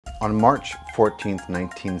On March 14,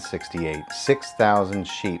 1968, 6,000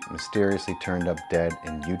 sheep mysteriously turned up dead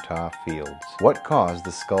in Utah fields. What caused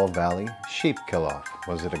the Skull Valley sheep kill-off?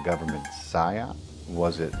 Was it a government psyop?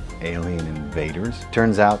 Was it alien invaders?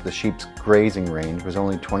 Turns out the sheep's grazing range was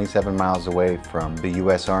only 27 miles away from the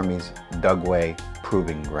U.S. Army's Dugway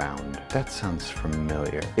Proving Ground. That sounds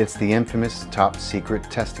familiar. It's the infamous top-secret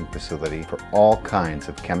testing facility for all kinds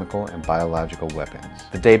of chemical and biological weapons.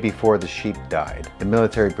 The day before the sheep died, the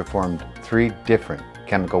military performed 3 different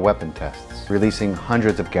chemical weapon tests, releasing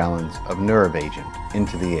hundreds of gallons of nerve agent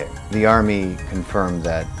into the air. The Army confirmed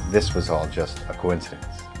that this was all just a coincidence.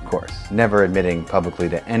 Of course, never admitting publicly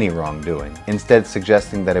to any wrongdoing, instead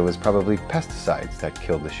suggesting that it was probably pesticides that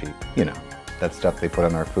killed the sheep. You know, that stuff they put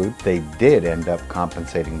on our food. They did end up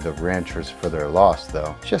compensating the ranchers for their loss,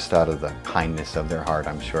 though, just out of the kindness of their heart,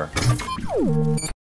 I'm sure.